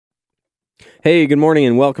Hey, good morning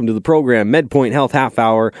and welcome to the program MedPoint Health Half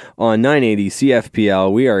Hour on 980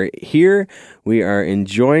 CFPL. We are here. We are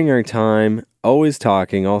enjoying our time, always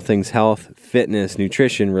talking all things health, fitness,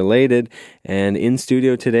 nutrition related. And in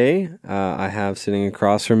studio today, I have sitting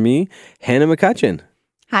across from me, Hannah McCutcheon.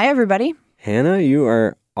 Hi, everybody. Hannah, you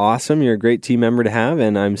are awesome. You're a great team member to have,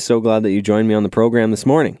 and I'm so glad that you joined me on the program this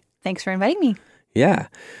morning. Thanks for inviting me. Yeah.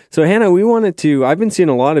 So, Hannah, I've been seeing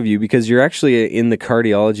a lot of you because you're actually in the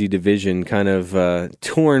cardiology division, kind of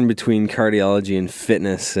torn between cardiology and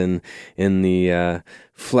fitness and in the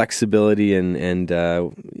flexibility and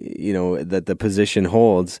that the position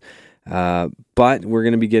holds. But we're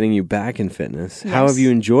going to be getting you back in fitness. Yes. How have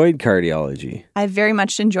you enjoyed cardiology? I very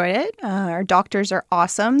much enjoyed it. Our doctors are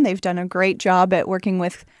awesome. They've done a great job at working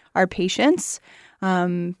with our patients.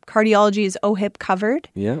 Cardiology is OHIP covered.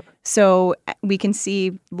 Yeah. So we can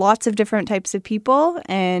see lots of different types of people,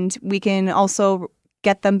 and we can also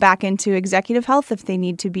get them back into executive health if they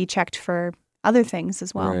need to be checked for other things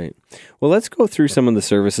as well. Right. Well, let's go through some of the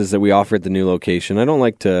services that we offer at the new location. I don't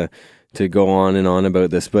like to go on and on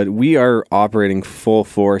about this, but we are operating full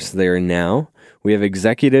force there now. We have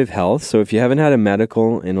executive health. So if you haven't had a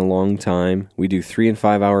medical in a long time, we do 3 and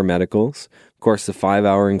 5 hour medicals. Of course, the 5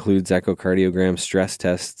 hour includes echocardiogram, stress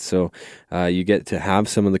tests, so you get to have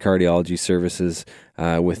some of the cardiology services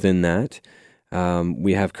within that.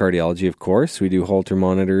 We have cardiology, of course. We do Holter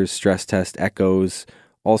monitors, stress test, echoes,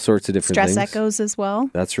 all sorts of different things. Stress echoes as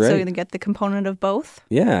well. That's right. So you get the component of both.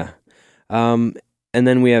 Yeah. And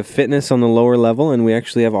then we have fitness on the lower level, and we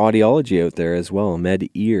actually have audiology out there as well.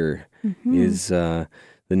 Med-Ear is the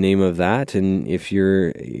name of that. And if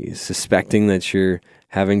you're suspecting that you're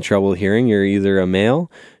having trouble hearing, you're either a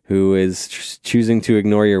male who is choosing to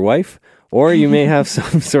ignore your wife, or you may have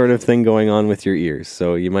some sort of thing going on with your ears.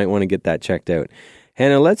 So you might want to get that checked out.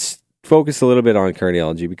 Hannah, let's focus a little bit on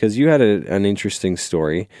cardiology because you had an interesting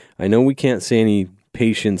story. I know we can't say any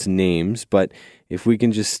patients' names, but if we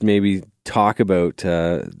can just maybe talk about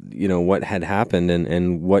what had happened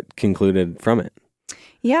and what concluded from it.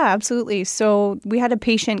 Yeah, absolutely. So we had a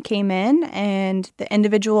patient came in and the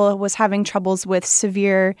individual was having troubles with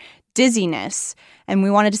severe dizziness, and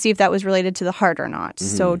we wanted to see if that was related to the heart or not.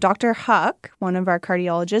 So Dr. Huck, one of our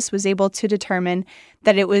cardiologists, was able to determine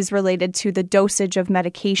that it was related to the dosage of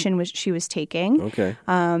medication which she was taking. Okay.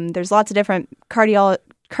 There's lots of different cardiology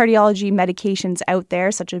medications out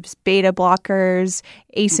there, such as beta blockers,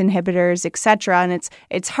 ACE inhibitors, etc. And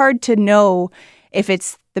it's hard to know if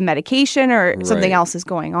it's the medication or something else is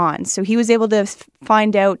going on. So he was able to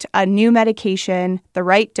find out a new medication, the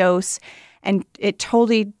right dose, and it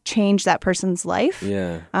totally changed that person's life.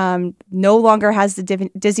 Yeah. No longer has the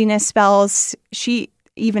dizziness spells. She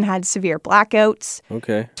even had severe blackouts.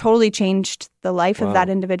 Okay. Totally changed the life of that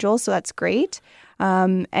individual. So that's great.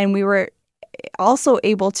 And we were also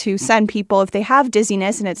able to send people, if they have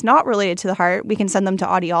dizziness and it's not related to the heart, we can send them to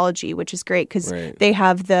audiology, which is great because they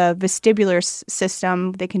have the vestibular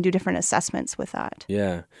system. They can do different assessments with that.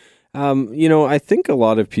 Yeah. I think a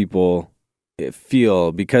lot of people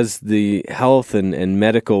feel because the health and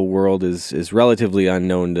medical world is relatively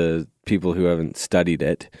unknown to people who haven't studied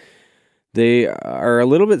it, they are a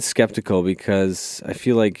little bit skeptical because I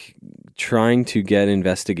feel like trying to get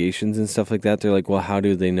investigations and stuff like that, they're like, well, how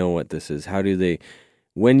do they know what this is?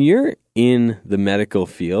 When you're in the medical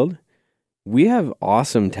field, we have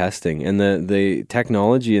awesome testing, and the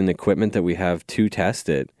technology and the equipment that we have to test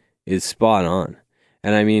it is spot on.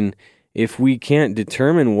 And I mean, if we can't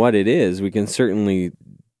determine what it is, we can certainly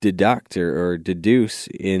deduct or deduce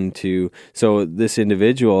into. So this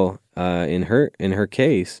individual, in her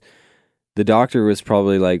case, the doctor was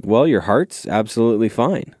probably like, well, your heart's absolutely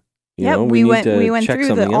fine. We went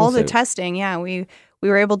through all the testing. Yeah, we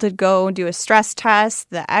were able to go do a stress test,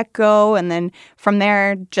 the echo, and then from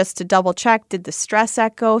there, just to double check, did the stress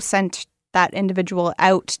echo, sent that individual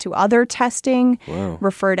out to other testing,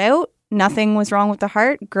 referred out. Nothing was wrong with the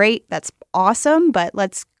heart. Great, that's awesome. But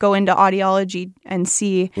let's go into audiology and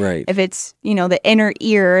see if it's, the inner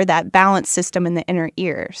ear, that balance system in the inner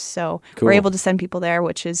ear. So we're able to send people there,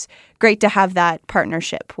 which is great to have that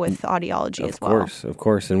partnership with audiology as well. Of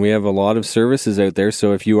course. And we have a lot of services out there.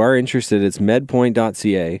 So if you are interested, it's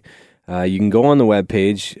medpoint.ca. You can go on the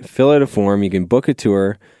webpage, fill out a form, you can book a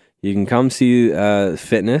tour. You can come see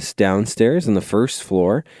fitness downstairs on the first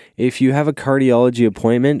floor. If you have a cardiology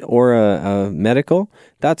appointment or a medical,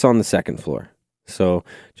 that's on the second floor. So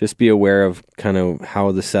just be aware of kind of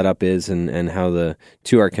how the setup is and how the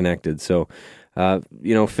two are connected. So,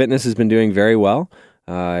 fitness has been doing very well.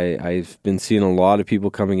 I've been seeing a lot of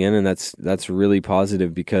people coming in, and that's really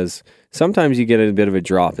positive because sometimes you get a bit of a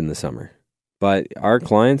drop in the summer. But our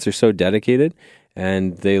clients are so dedicated,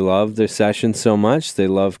 and they love their sessions so much. They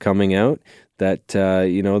love coming out that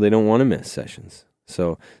they don't want to miss sessions.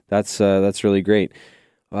 So that's really great.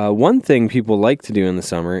 One thing people like to do in the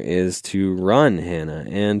summer is to run, Hannah,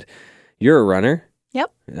 and you're a runner.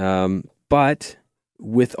 Yep. But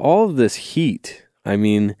with all of this heat, I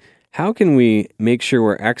mean, how can we make sure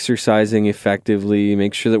we're exercising effectively,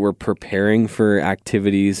 make sure that we're preparing for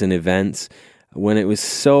activities and events when it was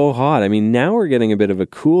so hot? I mean, now we're getting a bit of a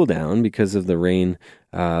cool down because of the rain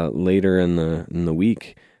later in the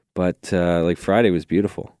week, but like Friday was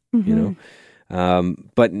beautiful,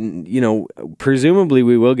 but presumably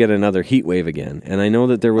we will get another heat wave again. And I know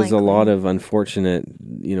that there was a lot of unfortunate,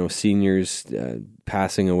 seniors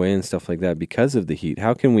passing away and stuff like that because of the heat.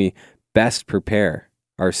 How can we best prepare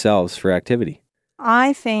ourselves for activity?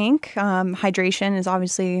 I think hydration is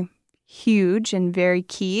obviously huge and very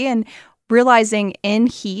key, and realizing in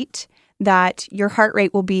heat that your heart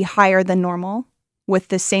rate will be higher than normal with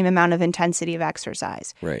the same amount of intensity of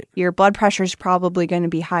exercise. Right. Your blood pressure is probably going to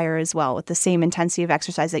be higher as well with the same intensity of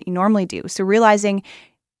exercise that you normally do. So realizing,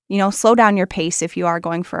 slow down your pace if you are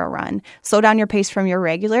going for a run. Slow down your pace from your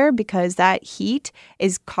regular, because that heat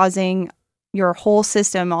is causing your whole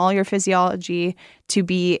system, all your physiology, to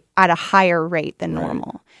be at a higher rate than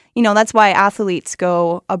normal. Right. That's why athletes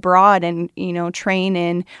go abroad and, train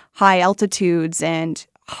in high altitudes and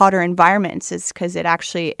hotter environments, is because it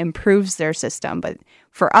actually improves their system. But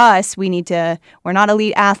for us, we're not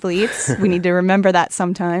elite athletes. We need to remember that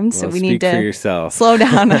sometimes. Well, so we need to for yourself. Slow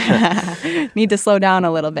down. Need to slow down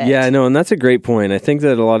a little bit. Yeah, no, and that's a great point. I think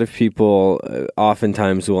that a lot of people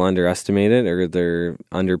oftentimes will underestimate it, or they're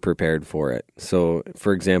underprepared for it. So,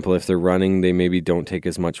 for example, if they're running, they maybe don't take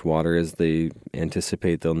as much water as they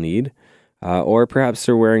anticipate they'll need. Or perhaps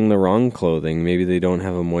they're wearing the wrong clothing. Maybe they don't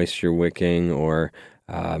have a moisture wicking, or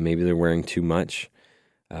maybe they're wearing too much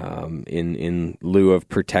in lieu of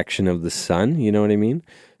protection of the sun. You know what I mean?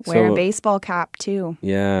 Wear a baseball cap too.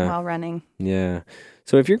 Yeah. While running. Yeah.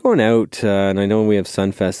 So if you're going out, and I know we have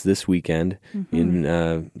Sunfest this weekend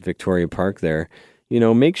in Victoria Park there,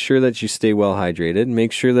 make sure that you stay well hydrated.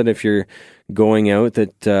 Make sure that if you're going out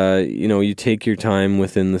that, you take your time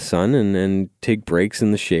within the sun and take breaks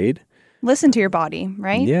in the shade. Listen to your body,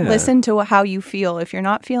 right? Yeah. Listen to how you feel. If you're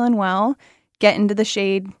not feeling well, get into the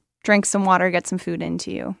shade, drink some water, get some food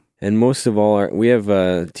into you. And most of all, we have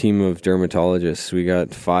a team of dermatologists. We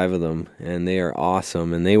got 5 of them, and they are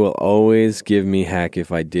awesome. And they will always give me heck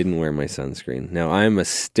if I didn't wear my sunscreen. Now, I'm a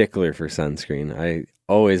stickler for sunscreen. I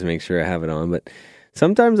always make sure I have it on, but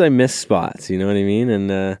sometimes I miss spots, you know what I mean?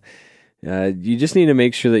 And you just need to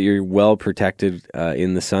make sure that you're well protected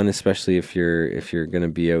in the sun, especially if you're going to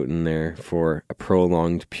be out in there for a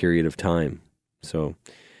prolonged period of time. So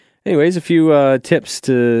anyways, a few tips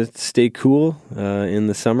to stay cool in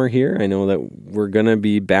the summer here. I know that we're going to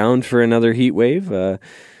be bound for another heat wave.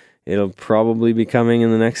 It'll probably be coming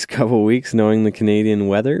in the next couple of weeks, knowing the Canadian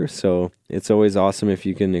weather. So it's always awesome if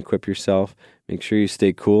you can equip yourself, make sure you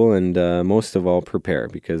stay cool, and most of all, prepare.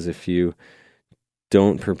 Because if you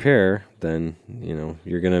don't prepare, then,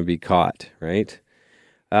 you're going to be caught, right?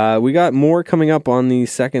 We got more coming up on the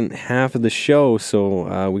second half of the show,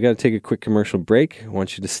 so we got to take a quick commercial break. I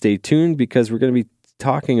want you to stay tuned because we're going to be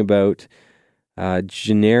talking about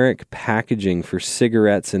generic packaging for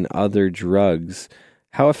cigarettes and other drugs.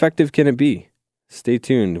 How effective can it be? Stay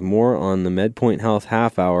tuned. More on the MedPoint Health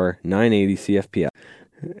Half Hour, 980 CFPL.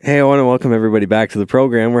 Hey, I want to welcome everybody back to the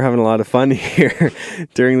program. We're having a lot of fun here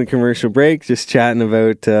during the commercial break, just chatting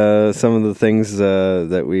about some of the things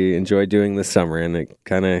that we enjoyed doing this summer, and it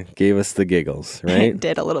kind of gave us the giggles, right? It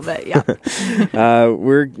did a little bit, yeah.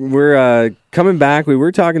 We're coming back. We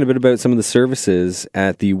were talking a bit about some of the services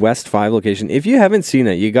at the West 5 location. If you haven't seen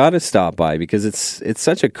it, you got to stop by because it's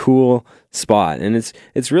such a cool spot, and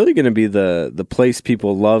it's really going to be the place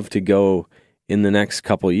people love to go in the next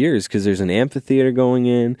couple of years, because there's an amphitheater going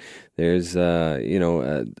in. There's,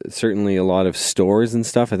 certainly a lot of stores and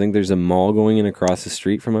stuff. I think there's a mall going in across the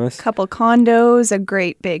street from us. Couple condos, a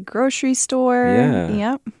great big grocery store. Yeah.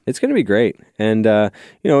 Yep. It's going to be great. And,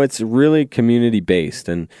 it's really community-based.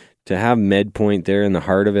 And to have MedPoint there in the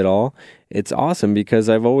heart of it all, it's awesome because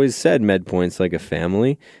I've always said MedPoint's like a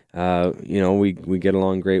family. We get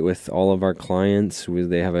along great with all of our clients.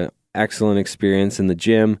 They have an excellent experience in the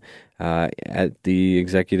gym, at the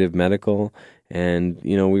Executive Medical, and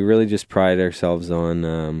we really just pride ourselves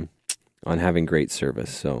on having great service.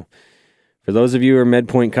 So for those of you who are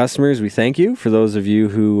MedPoint customers, we thank you. For those of you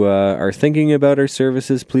who are thinking about our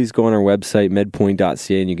services, please go on our website,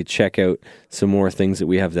 medpoint.ca, and you can check out some more things that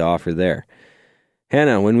we have to offer there.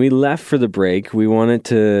 Hannah, when we left for the break, we wanted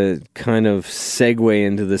to kind of segue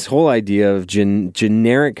into this whole idea of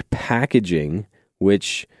generic packaging,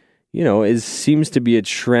 which, seems to be a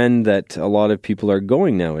trend that a lot of people are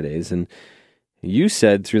going nowadays. And you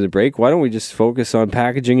said through the break, why don't we just focus on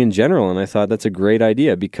packaging in general? And I thought that's a great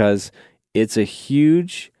idea because it's a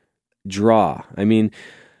huge draw. I mean,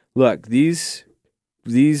 look, these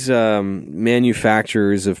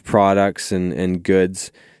manufacturers of products and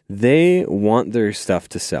goods, they want their stuff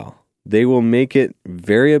to sell. They will make it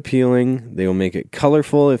very appealing. They will make it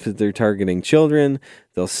colorful if they're targeting children.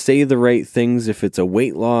 They'll say the right things if it's a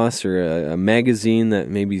weight loss or a magazine that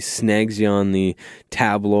maybe snags you on the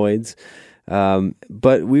tabloids.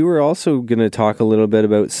 But we were also going to talk a little bit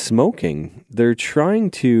about smoking. They're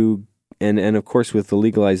trying to, and of course with the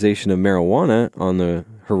legalization of marijuana on the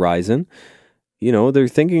horizon, they're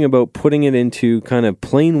thinking about putting it into kind of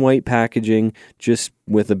plain white packaging, just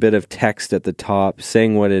with a bit of text at the top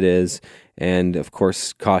saying what it is, and of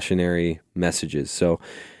course cautionary messages. So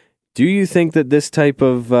do you think that this type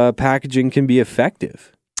of packaging can be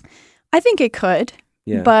effective? I think it could.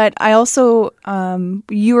 Yeah. But I also,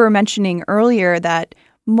 you were mentioning earlier that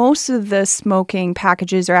most of the smoking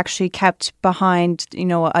packages are actually kept behind,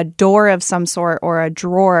 a door of some sort or a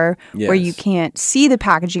drawer where you can't see the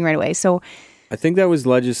packaging right away. So I think that was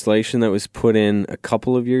legislation that was put in a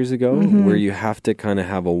couple of years ago where you have to kind of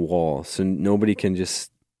have a wall so nobody can just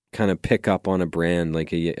kind of pick up on a brand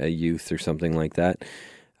like a Youth or something like that.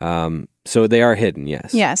 So they are hidden,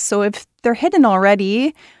 yes. Yes. So if they're hidden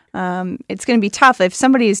already, it's going to be tough. If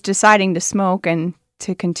somebody's deciding to smoke and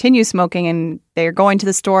to continue smoking and they're going to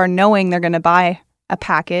the store knowing they're going to buy a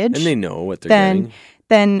package. And they know what they're getting.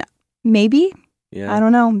 Then maybe. Yeah. I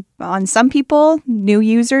don't know. On some people, new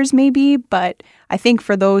users maybe, but I think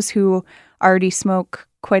for those who already smoke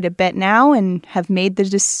quite a bit now and have made the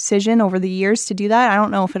decision over the years to do that, I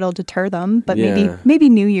don't know if it'll deter them, but maybe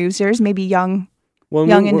new users, maybe young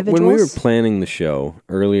individuals. When we were planning the show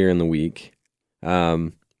earlier in the week,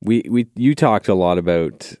 you talked a lot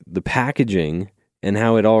about the packaging and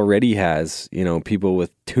how it already has, people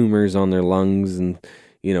with tumors on their lungs and,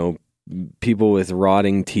 people with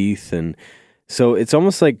rotting teeth. And so it's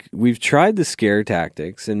almost like we've tried the scare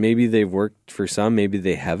tactics and maybe they've worked for some, maybe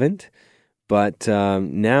they haven't. But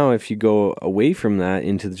now if you go away from that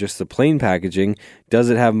into just the plain packaging, does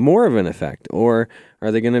it have more of an effect? Or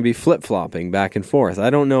are they going to be flip-flopping back and forth? I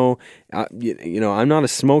don't know. I'm not a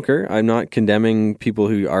smoker. I'm not condemning people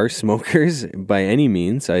who are smokers by any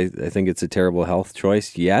means. I think it's a terrible health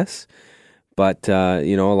choice, yes. But, a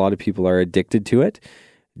lot of people are addicted to it.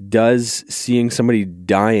 Does seeing somebody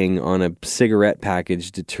dying on a cigarette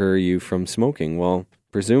package deter you from smoking? Well,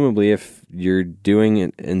 presumably if you're doing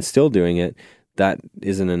it and still doing it, that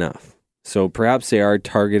isn't enough. So perhaps they are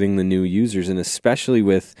targeting the new users, and especially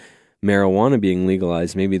with marijuana being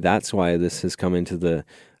legalized, maybe that's why this has come into the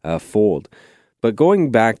fold. But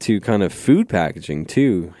going back to kind of food packaging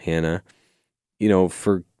too, Hannah,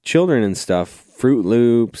 for children and stuff, Fruit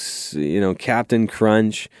Loops, Captain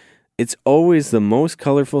Crunch, it's always the most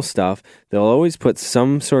colorful stuff. They'll always put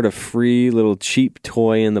some sort of free little cheap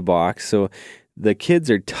toy in the box. So the kids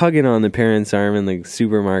are tugging on the parents' arm in the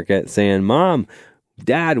supermarket saying, "Mom,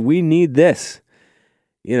 Dad, we need this."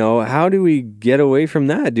 How do we get away from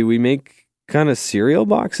that? Do we make kind of cereal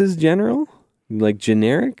boxes generic?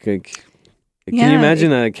 Can you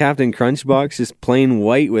imagine a Captain Crunch box just plain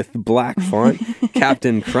white with black font?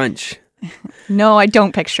 Captain Crunch. No, I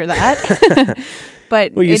don't picture that.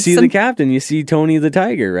 But you see the captain, you see Tony the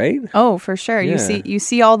tiger, right? Oh, for sure. Yeah. You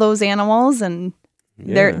see all those animals, and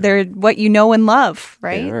they're what you know and love,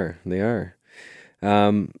 right? They are.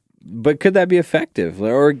 But could that be effective,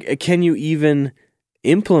 or can you even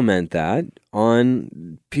implement that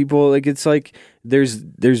on people? It's like there's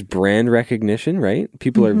brand recognition, right?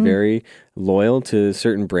 People are very loyal to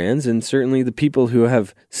certain brands, and certainly the people who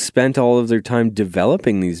have spent all of their time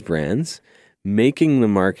developing these brands, making the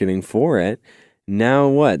marketing for it. Now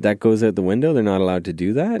what? That goes out the window? They're not allowed to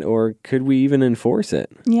do that? Or could we even enforce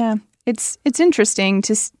it? Yeah. It's interesting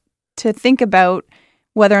to think about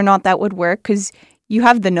whether or not that would work, because you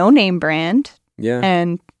have the no-name brand. Yeah.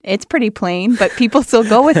 And it's pretty plain, but people still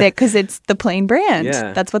go with it because it's the plain brand.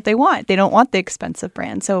 Yeah. That's what they want. They don't want the expensive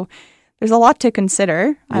brand. So there's a lot to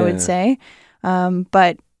consider, I would say.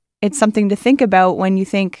 But it's something to think about when you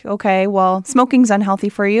think, okay, well, smoking's unhealthy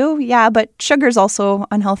for you. Yeah, but sugar's also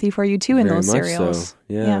unhealthy for you too in those cereals. So.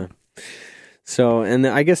 Yeah. So, and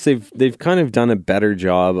I guess they've kind of done a better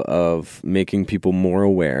job of making people more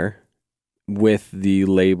aware with the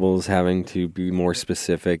labels having to be more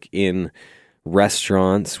specific in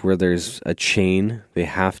restaurants where there's a chain. They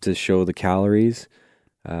have to show the calories.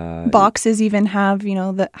 Boxes even have,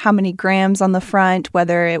 how many grams on the front,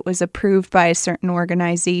 whether it was approved by a certain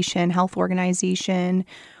organization, health organization,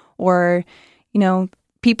 or,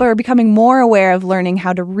 people are becoming more aware of learning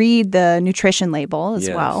how to read the nutrition label as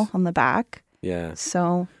well on the back. Yeah.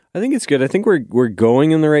 So I think it's good. I think we're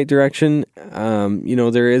going in the right direction.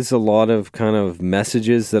 There is a lot of kind of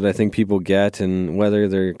messages that I think people get, and whether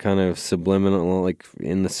they're kind of subliminal, like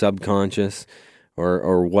in the subconscious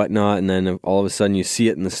or whatnot, and then all of a sudden you see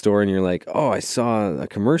it in the store and you're like, oh, I saw a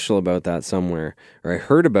commercial about that somewhere, or I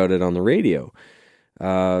heard about it on the radio.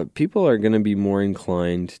 People are going to be more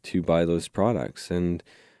inclined to buy those products. And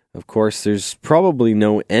of course, there's probably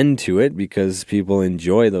no end to it because people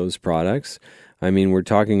enjoy those products. I mean, we're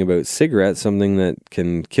talking about cigarettes, something that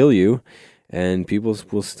can kill you, and people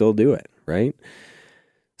will still do it, right?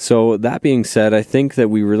 So that being said, I think that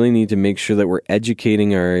we really need to make sure that we're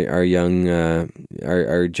educating our young,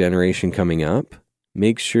 our generation coming up.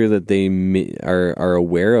 Make sure that they are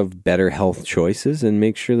aware of better health choices, and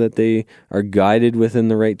make sure that they are guided within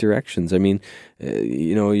the right directions. I mean,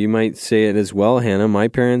 you might say it as well, Hannah. My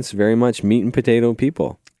parents very much meat and potato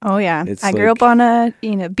people. Oh yeah, I grew up on a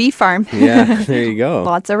beef farm. Yeah, there you go.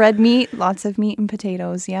 Lots of red meat, lots of meat and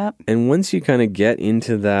potatoes. Yep. And once you kind of get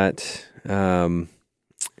into that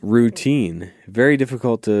routine, very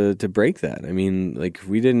difficult to break that. I mean, like,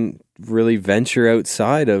 we didn't really venture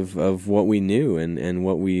outside of what we knew and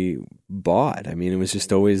what we bought. I mean, it was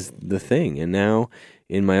just always the thing. And now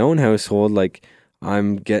in my own household, like,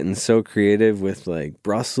 I'm getting so creative with like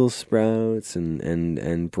Brussels sprouts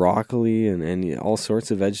and broccoli and all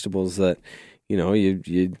sorts of vegetables that,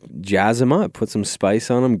 you jazz them up, put some spice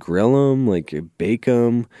on them, grill them, like bake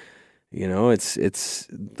them. It's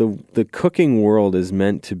the cooking world is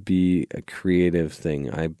meant to be a creative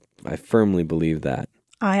thing. I firmly believe that.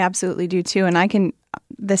 I absolutely do too. And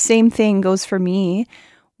the same thing goes for me.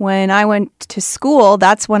 When I went to school,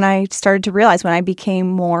 that's when I started to realize, when I became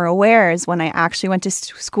more aware, is when I actually went to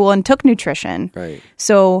school and took nutrition. Right.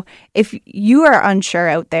 So if you are unsure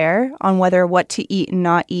out there on what to eat and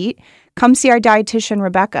not eat, come see our dietitian,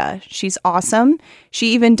 Rebecca. She's awesome.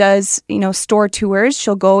 She even does, store tours.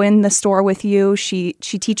 She'll go in the store with you. She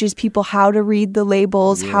teaches people how to read the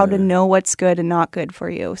labels, how to know what's good and not good for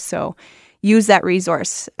you. So use that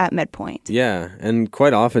resource at MedPoint. Yeah, and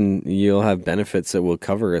quite often you'll have benefits that will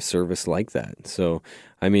cover a service like that. So,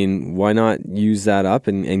 I mean, why not use that up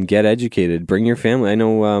and get educated? Bring your family. I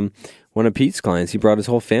know one of Pete's clients, he brought his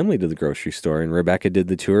whole family to the grocery store, and Rebecca did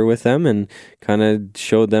the tour with them and kind of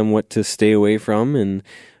showed them what to stay away from. And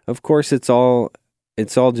of course, it's all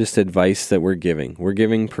just advice that we're giving. We're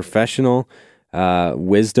giving professional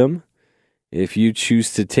wisdom. If you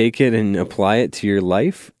choose to take it and apply it to your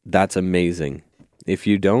life, that's amazing. If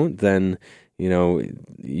you don't, then,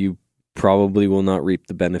 you probably will not reap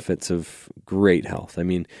the benefits of great health. I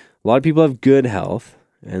mean, a lot of people have good health,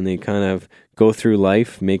 and they kind of go through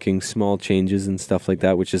life making small changes and stuff like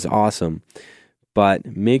that, which is awesome. But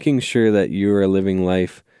making sure that you are living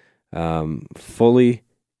life fully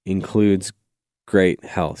includes great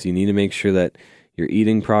health. You need to make sure that you're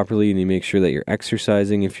eating properly, and you make sure that you're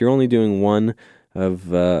exercising. If you're only doing one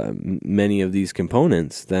of many of these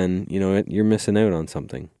components, then you're missing out on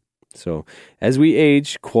something. So as we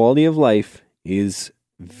age, quality of life is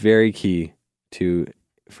very key to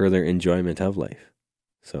further enjoyment of life.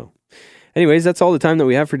 So anyways, that's all the time that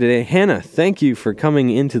we have for today. Hannah, thank you for coming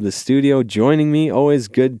into the studio, joining me. Always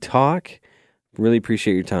good talk. Really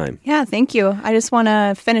appreciate your time. Yeah, thank you. I just want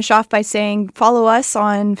to finish off by saying follow us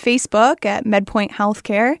on Facebook at MedPoint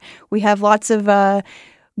Healthcare. We have lots of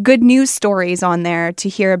good news stories on there to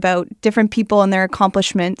hear about different people and their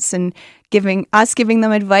accomplishments, and giving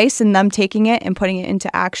them advice and them taking it and putting it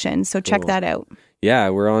into action. So check that out. Yeah,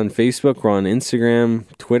 we're on Facebook. We're on Instagram,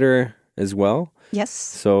 Twitter as well. Yes.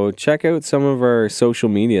 So check out some of our social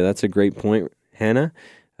media. That's a great point, Hannah.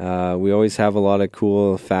 We always have a lot of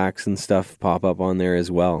cool facts and stuff pop up on there as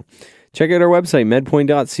well. Check out our website,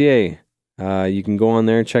 medpoint.ca. You can go on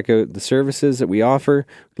there and check out the services that we offer.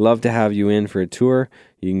 We'd love to have you in for a tour.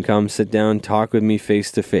 You can come sit down, talk with me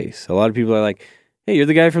face to face. A lot of people are like, hey, you're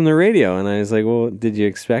the guy from the radio. And I was like, well, did you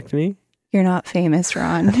expect me? You're not famous,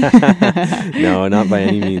 Ron. No, not by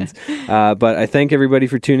any means. But I thank everybody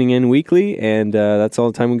for tuning in weekly, and that's all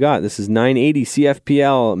the time we got. This is 980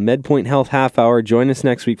 CFPL, MedPoint Health Half Hour. Join us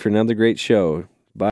next week for another great show.